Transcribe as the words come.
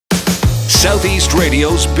Southeast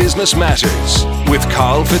Radio's Business Matters with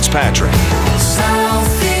Karl Fitzpatrick.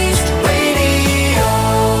 Southeast Radio.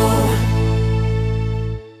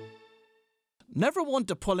 Never one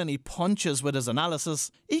to pull any punches with his analysis,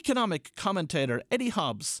 economic commentator Eddie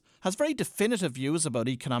Hobbs has very definitive views about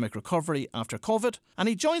economic recovery after COVID, and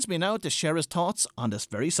he joins me now to share his thoughts on this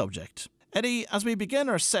very subject. Eddie, as we begin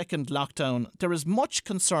our second lockdown, there is much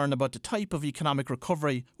concern about the type of economic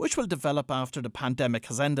recovery which will develop after the pandemic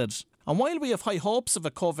has ended. And while we have high hopes of a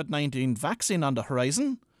COVID-19 vaccine on the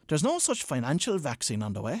horizon, there's no such financial vaccine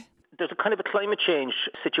on the way. There's a kind of a climate change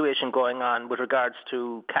situation going on with regards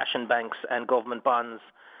to cash in banks and government bonds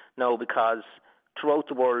now, because throughout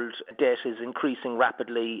the world debt is increasing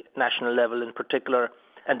rapidly, national level in particular.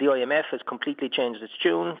 And the IMF has completely changed its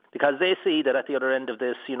tune because they see that at the other end of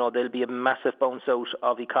this, there'll be a massive bounce out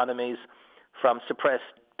of economies from suppressed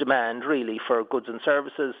demand, really, for goods and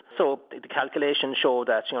services. So the calculations show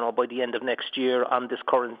that, by the end of next year on this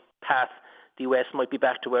current path, the US might be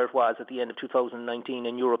back to where it was at the end of 2019,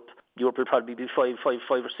 and Europe will probably be 5 or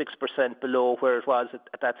 6% below where it was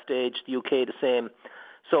at that stage. The UK the same.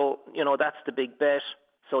 So, that's the big bet.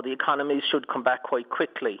 So the economies should come back quite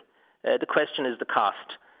quickly. The question is the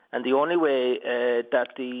cost, and the only way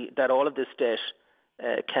that all of this debt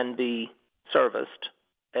can be serviced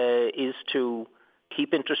is to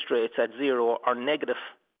keep interest rates at zero or negative,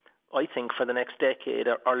 I think, for the next decade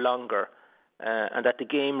or longer, and that the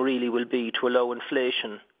game really will be to allow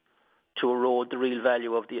inflation to erode the real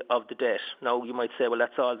value of the debt. Now, you might say, well,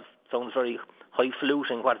 that all sounds very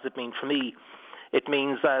highfalutin. What does it mean for me? It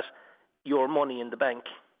means that your money in the bank,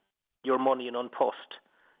 your money in Unpost,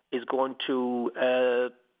 is going to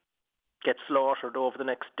get slaughtered over the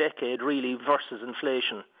next decade, really, versus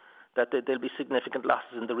inflation, that there'll be significant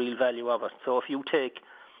losses in the real value of it. So if you take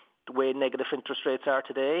the way negative interest rates are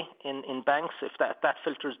today in banks, if that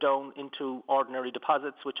filters down into ordinary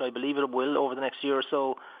deposits, which I believe it will over the next year or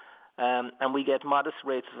so, and we get modest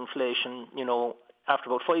rates of inflation, after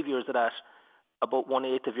about 5 years of that, about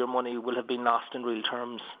 1/8 of your money will have been lost in real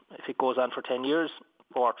terms. If it goes on for 10 years,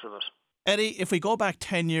 a quarter of it. Eddie, if we go back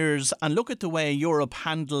 10 years and look at the way Europe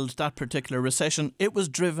handled that particular recession, it was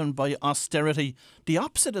driven by austerity. The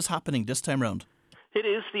opposite is happening this time round. It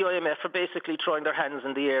is. The IMF are basically throwing their hands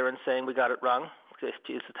in the air and saying we got it wrong.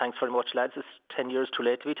 Jeez, thanks very much, lads. It's 10 years too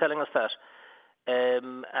late to be telling us that.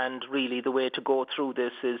 And really the way to go through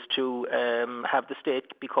this is to have the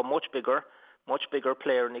state become much bigger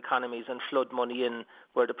player in economies and flood money in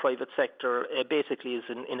where the private sector basically is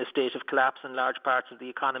in a state of collapse in large parts of the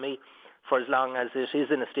economy for as long as it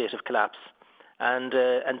is in a state of collapse, and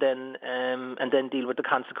then deal with the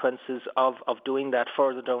consequences of doing that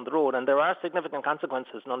further down the road. And there are significant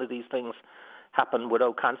consequences. None of these things happen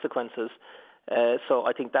without consequences. So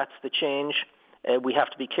I think that's the change. We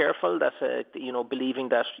have to be careful that believing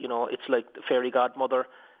that it's like the fairy godmother.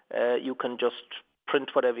 You can just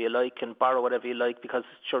print whatever you like and borrow whatever you like because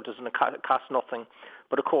it sure doesn't cost nothing.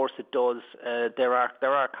 But of course it does. There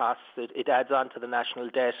are costs. It adds on to the national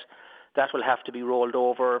debt. That will have to be rolled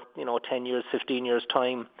over, 10 years, 15 years'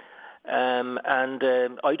 time. And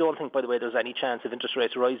I don't think, by the way, there's any chance of interest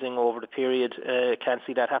rates rising over the period. Can't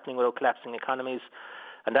see that happening without collapsing economies.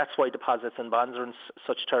 And that's why deposits and bonds are in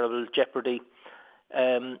such terrible jeopardy.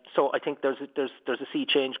 So I think there's a sea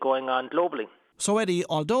change going on globally. So Eddie,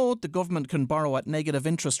 although the government can borrow at negative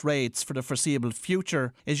interest rates for the foreseeable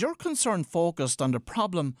future, is your concern focused on the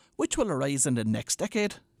problem which will arise in the next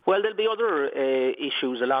decade? Well, there'll be other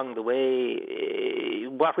issues along the way.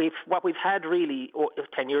 What we've had really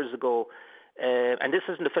 10 years ago, and this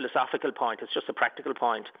isn't a philosophical point, it's just a practical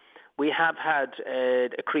point. We have had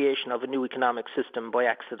a creation of a new economic system by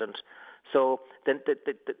accident. So the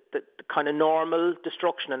kind of normal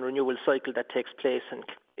destruction and renewal cycle that takes place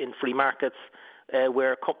in free markets,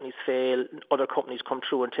 where companies fail, other companies come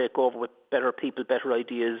through and take over with better people, better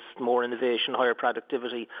ideas, more innovation, higher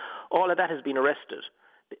productivity. All of that has been arrested.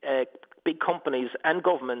 Big companies and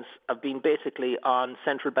governments have been basically on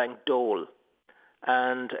central bank dole.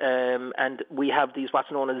 And we have these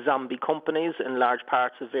what's known as zombie companies in large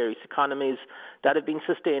parts of various economies that have been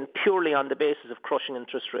sustained purely on the basis of crushing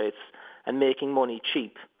interest rates and making money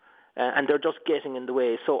cheap. And they're just getting in the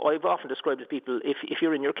way. So I've often described to people, if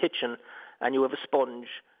you're in your kitchen and you have a sponge,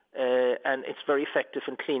 and it's very effective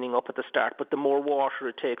in cleaning up at the start, but the more water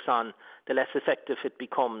it takes on, the less effective it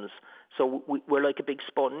becomes. So we're like a big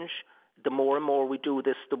sponge. The more and more we do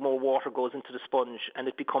this, the more water goes into the sponge, and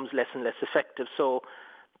it becomes less and less effective. So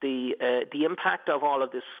the impact of all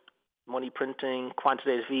of this money printing,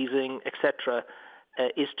 quantitative easing, etc.,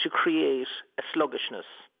 is to create a sluggishness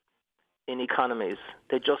in economies.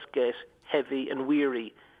 They just get heavy and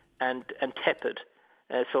weary tepid.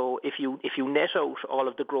 So if you net out all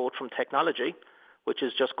of the growth from technology, which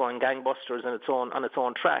is just going gangbusters on its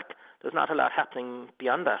own track, there's not a lot happening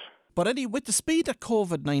beyond that. But Eddie, with the speed that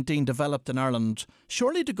COVID-19 developed in Ireland,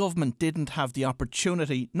 surely the government didn't have the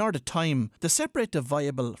opportunity nor the time to separate the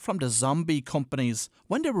viable from the zombie companies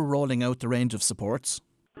when they were rolling out the range of supports.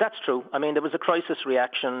 That's true. I mean, there was a crisis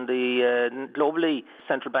reaction. Globally,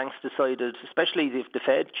 central banks decided, especially if the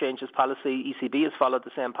Fed changes policy, ECB has followed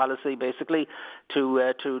the same policy, basically,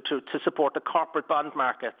 to support the corporate bond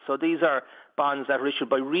market. So these are bonds that are issued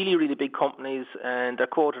by really, really big companies, and they're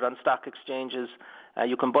quoted on stock exchanges.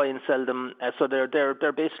 You can buy and sell them. So they're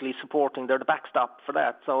basically supporting. They're the backstop for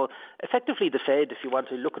that. So effectively, the Fed, if you want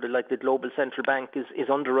to look at it like the global central bank, is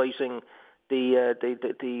underwriting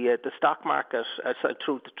the stock market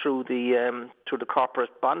through the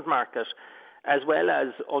corporate bond market, as well as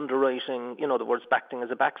underwriting, the words acting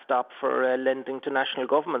as a backstop for lending to national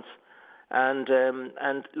governments, and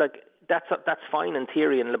like that's fine in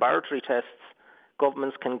theory. In laboratory tests,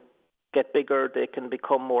 governments can get bigger, they can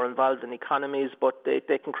become more involved in economies, but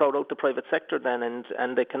they can crowd out the private sector then,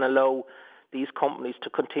 and they can allow these companies to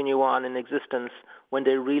continue on in existence when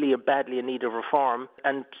they really are badly in need of reform,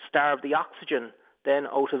 and starve the oxygen then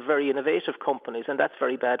out of very innovative companies, and that's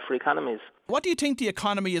very bad for economies. What do you think the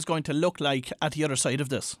economy is going to look like at the other side of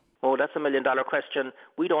this? Oh, that's $1 million question.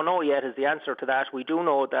 We don't know yet is the answer to that. We do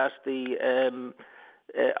know that the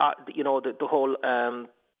whole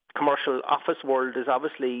commercial office world is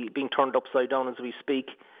obviously being turned upside down as we speak.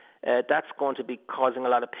 That's going to be causing a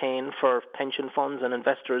lot of pain for pension funds and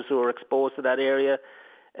investors who are exposed to that area.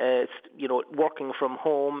 Working from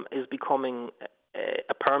home is becoming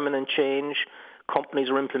a permanent change. Companies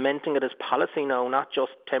are implementing it as policy now, not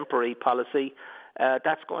just temporary policy.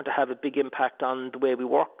 That's going to have a big impact on the way we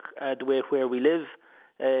work, the way where we live,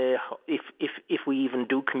 if we even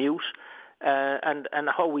do commute, and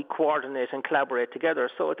how we coordinate and collaborate together.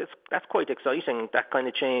 So that's quite exciting, that kind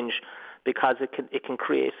of change, because it can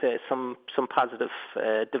create some positive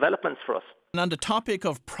developments for us. And on the topic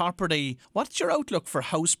of property, what's your outlook for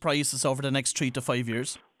house prices over the next 3 to 5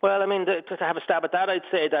 years? Well, I mean, to have a stab at that, I'd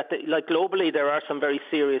say that, like globally, there are some very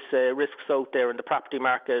serious risks out there in the property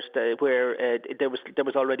market where there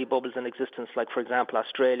was already bubbles in existence, like, for example,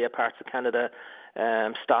 Australia, parts of Canada,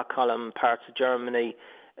 Stockholm, parts of Germany,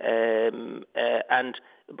 and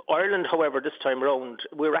Ireland, however, this time around,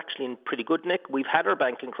 we're actually in pretty good nick. We've had our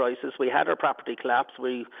banking crisis, we had our property collapse.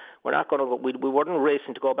 We weren't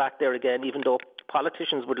racing to go back there again, even though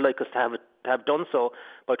politicians would like us to have done so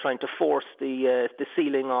by trying to force the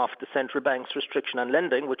ceiling off the central bank's restriction on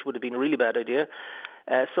lending, which would have been a really bad idea.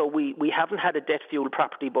 So we haven't had a debt-fueled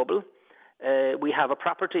property bubble. We have a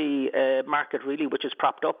property market really which is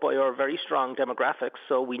propped up by our very strong demographics,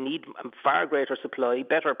 so we need far greater supply,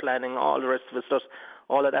 better planning, all the rest of it.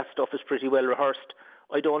 All of that stuff is pretty well rehearsed.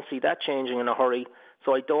 I don't see that changing in a hurry,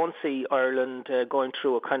 so I don't see Ireland going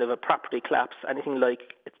through a kind of a property collapse, anything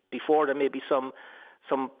like before. There may be some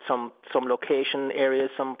location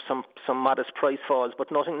areas, some modest price falls,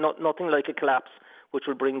 but nothing like a collapse which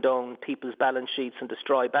will bring down people's balance sheets and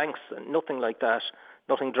destroy banks, and nothing like that.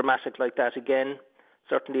 Nothing dramatic like that again,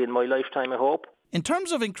 certainly in my lifetime, I hope. In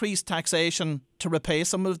terms of increased taxation to repay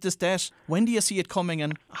some of this debt, when do you see it coming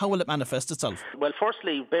and how will it manifest itself? Well,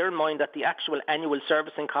 firstly, bear in mind that the actual annual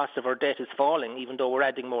servicing cost of our debt is falling, even though we're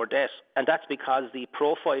adding more debt. And that's because the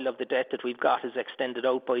profile of the debt that we've got is extended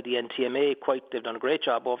out by the NTMA. They've done a great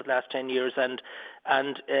job over the last 10 years, and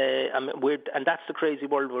that's the crazy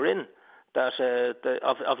world we're in, that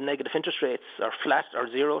of negative interest rates, or flat or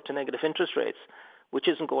zero to negative interest rates, which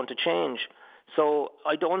isn't going to change. So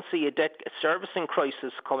I don't see a servicing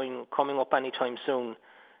crisis coming up anytime soon.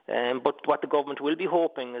 But what the government will be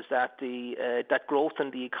hoping is that that growth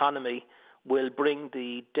in the economy will bring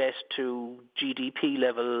the debt to GDP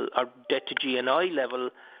level, or debt to GNI level,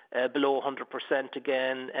 below 100%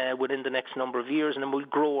 again within the next number of years, and then we'll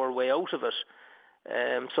grow our way out of it.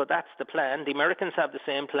 So that's the plan. The Americans have the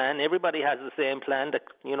same plan. Everybody has the same plan that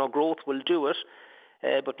growth will do it.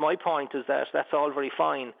 But my point is that that's all very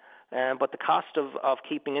fine. But the cost of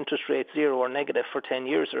keeping interest rates zero or negative for 10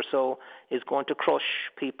 years or so is going to crush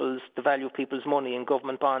the value of people's money in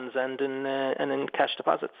government bonds and in cash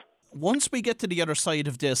deposits. Once we get to the other side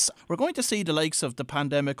of this, we're going to see the likes of the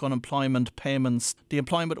pandemic unemployment payments, the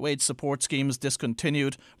employment wage support schemes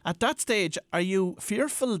discontinued. At that stage, are you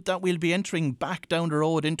fearful that we'll be entering back down the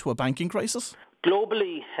road into a banking crisis?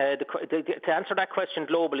 Globally, to answer that question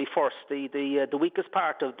globally first, the weakest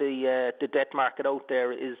part of the debt market out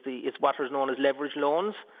there is what is known as leverage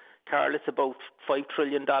loans. Karl, it's about $5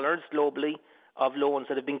 trillion globally of loans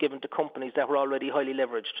that have been given to companies that were already highly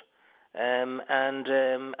leveraged.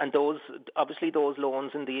 And those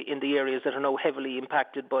loans in the areas that are now heavily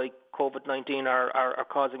impacted by COVID-19 are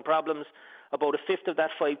causing problems. About a fifth of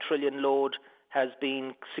that 5 trillion load has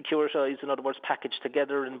been securitized, in other words, packaged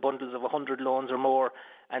together in bundles of 100 loans or more,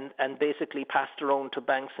 and basically passed around to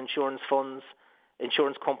banks, insurance funds.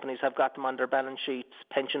 Insurance companies have got them on their balance sheets.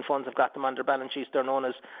 Pension funds have got them on their balance sheets. They're known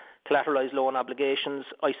as collateralized loan obligations.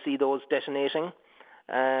 I see those detonating.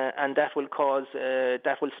 And that will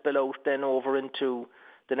spill out then over into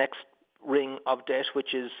the next ring of debt,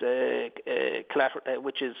 which is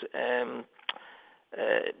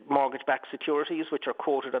mortgage-backed securities, which are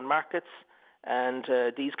quoted on markets. And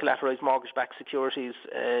these collateralized mortgage-backed securities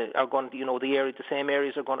are going to, the same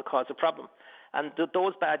areas are going to cause a problem. And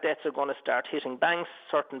those bad debts are going to start hitting banks.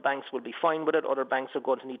 Certain banks will be fine with it. Other banks are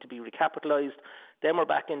going to need to be recapitalized. Then we're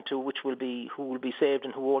back into who will be saved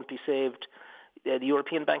and who won't be saved. The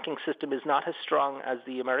European banking system is not as strong as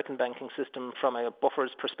the American banking system from a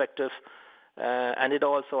buffer's perspective, and it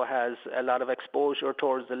also has a lot of exposure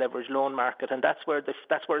towards the leveraged loan market, and that's where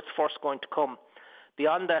it's first going to come.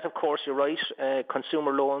 Beyond that, of course, you're right.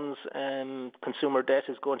 Consumer loans, consumer debt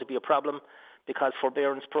is going to be a problem because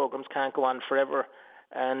forbearance programs can't go on forever,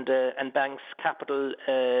 and banks' capital.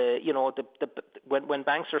 When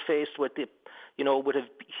banks are faced with with a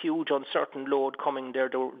huge uncertain load coming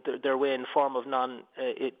their way in form of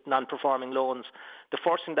non-performing loans, the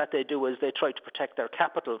first thing that they do is they try to protect their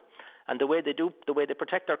capital. And the way they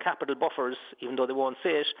protect their capital buffers, even though they won't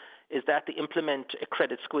say it, is that they implement a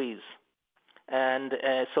credit squeeze. And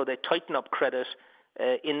so they tighten up credit,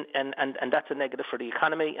 and that's a negative for the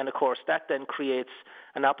economy. And of course, that then creates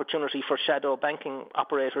an opportunity for shadow banking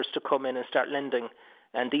operators to come in and start lending.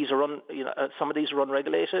 And these are some of these are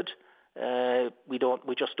unregulated.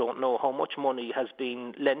 We just don't know how much money has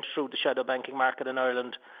been lent through the shadow banking market in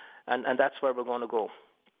Ireland, and that's where we're going to go.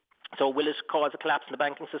 So will it cause a collapse in the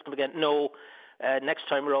banking system again? No. Next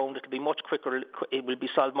time around it will be much quicker. It will be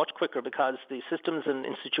solved much quicker because the systems and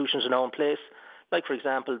institutions are now in place. Like, for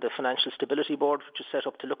example, the Financial Stability Board, which is set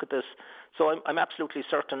up to look at this. So I'm absolutely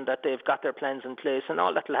certain that they've got their plans in place, and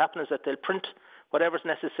all that will happen is that they'll print whatever's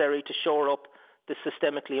necessary to shore up the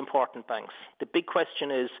systemically important banks. The big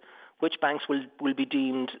question is which banks will be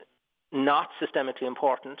deemed not systemically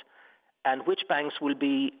important, and which banks will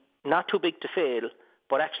be not too big to fail,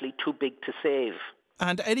 but actually too big to save.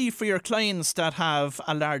 And Eddie, for your clients that have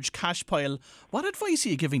a large cash pile, what advice are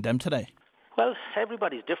you giving them today? Well,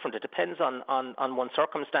 everybody's different. It depends on one's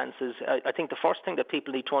circumstances. I think the first thing that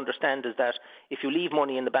people need to understand is that if you leave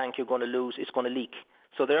money in the bank, you're going to lose. It's going to leak.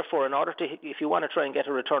 So therefore, if you want to try and get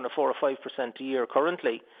a return of 4 or 5% a year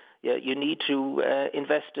currently, you need to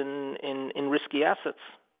invest in risky assets.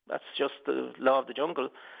 That's just the law of the jungle.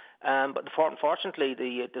 But unfortunately,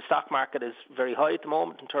 the stock market is very high at the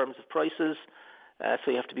moment in terms of prices.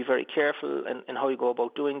 So you have to be very careful in how you go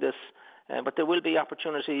about doing this. But there will be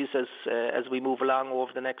opportunities as we move along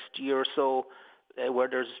over the next year or so, where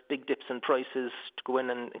there's big dips in prices to go in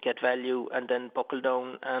and get value, and then buckle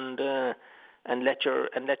down and let your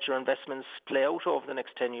investments play out over the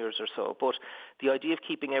next 10 years or so. But the idea of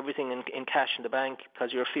keeping everything in cash in the bank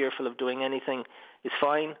because you're fearful of doing anything is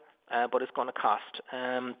fine, but it's going to cost.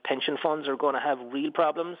 Pension funds are going to have real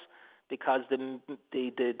problems because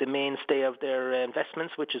the mainstay of their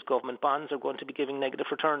investments, which is government bonds, are going to be giving negative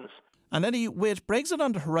returns. And Eddie, with Brexit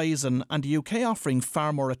on the horizon and the UK offering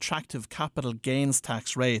far more attractive capital gains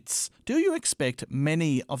tax rates, do you expect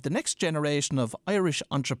many of the next generation of Irish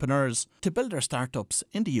entrepreneurs to build their startups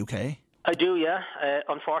in the UK? I do, yeah.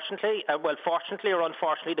 Unfortunately, fortunately or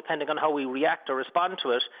unfortunately, depending on how we react or respond to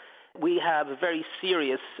it, we have a very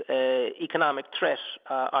serious economic threat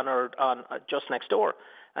on just next door,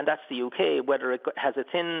 and that's the UK. Whether it has a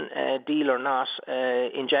thin deal or not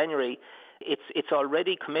in January, it's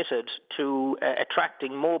already committed to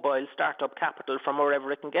attracting mobile startup capital from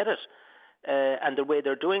wherever it can get it. And the way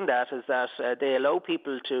they're doing that is that they allow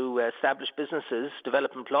people to establish businesses,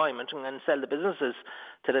 develop employment, and then sell the businesses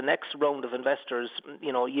to the next round of investors,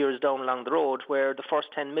 years down along the road, where the first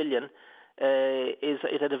 10 million is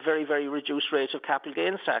at a very, very reduced rate of capital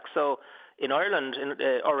gains tax. So in Ireland,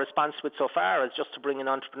 our response to it so far is just to bring in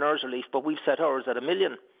entrepreneurs relief, but we've set ours at $1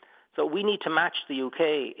 million. So we need to match the UK,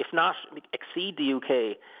 if not exceed the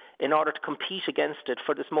UK, in order to compete against it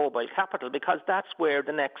for this mobile capital, because that's where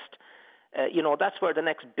the next,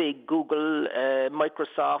 big Google,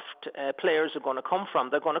 Microsoft players are going to come from.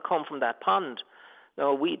 They're going to come from that pond.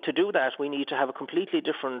 Now, to do that, we need to have a completely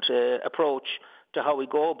different approach to how we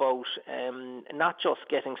go about not just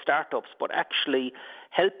getting startups, but actually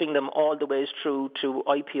helping them all the ways through to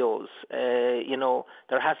IPOs.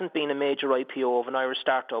 There hasn't been a major IPO of an Irish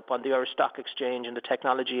startup on the Irish Stock Exchange in the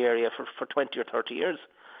technology area for 20 or 30 years.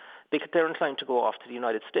 Because they're inclined to go off to the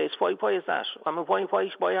United States. Why is that? I mean,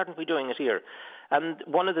 why aren't we doing it here? And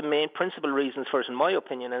one of the main principal reasons for it, in my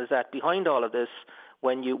opinion, is that behind all of this,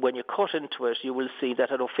 when you cut into it, you will see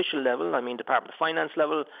that at official level, I mean Department of Finance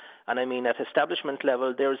level, and I mean at establishment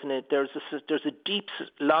level, there's a deep,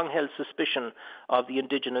 long-held suspicion of the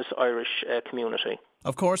indigenous Irish community.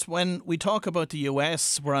 Of course, when we talk about the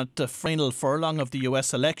US, we're at the final furlong of the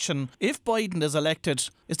US election. If Biden is elected,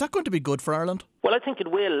 is that going to be good for Ireland? Well, I think it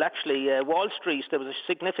will, actually. Wall Street, there was a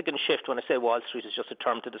significant shift. When I say Wall Street, it's just a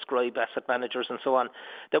term to describe asset managers and so on.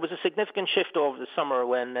 There was a significant shift over the summer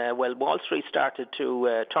when, Wall Street started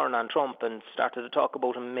to turn on Trump and started to talk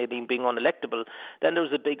about him maybe being unelectable. Then there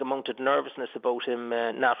was a big amount of nervousness about him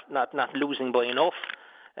not losing by enough.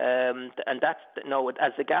 And that's now,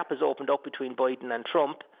 as the gap has opened up between Biden and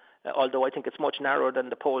Trump, although I think it's much narrower than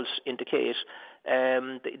the polls indicate,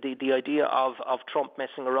 the idea of Trump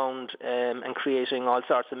messing around and creating all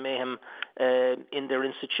sorts of mayhem in their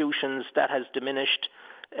institutions, that has diminished.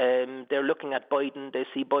 They're looking at Biden. They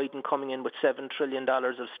see Biden coming in with $7 trillion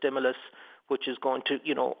of stimulus, which is going to,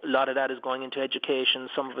 a lot of that is going into education.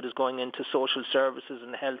 Some of it is going into social services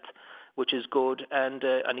and health, which is good, and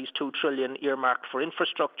he's $2 trillion earmarked for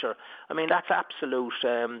infrastructure. I mean, that's absolute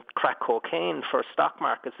crack cocaine for stock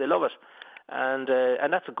markets. They love it,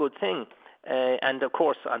 and that's a good thing. And of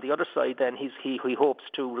course, on the other side, then he hopes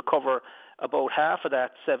to recover about half of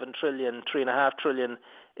that $7 trillion, $3.5 trillion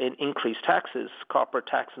in increased taxes, corporate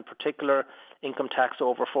tax in particular, income tax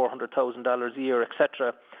over $400,000 a year,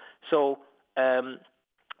 etc. So,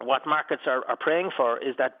 what markets are praying for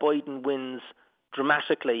is that Biden wins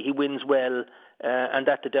dramatically, he wins well, and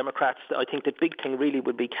that the Democrats, I think the big thing really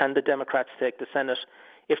would be, can the Democrats take the Senate?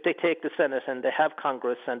 If they take the Senate and they have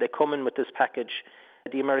Congress and they come in with this package,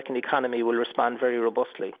 the American economy will respond very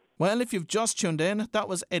robustly. Well, if you've just tuned in, that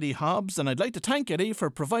was Eddie Hobbs, and I'd like to thank Eddie for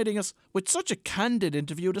providing us with such a candid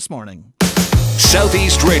interview this morning.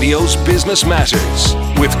 Southeast Radio's Business Matters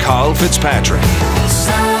with Karl Fitzpatrick.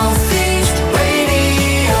 South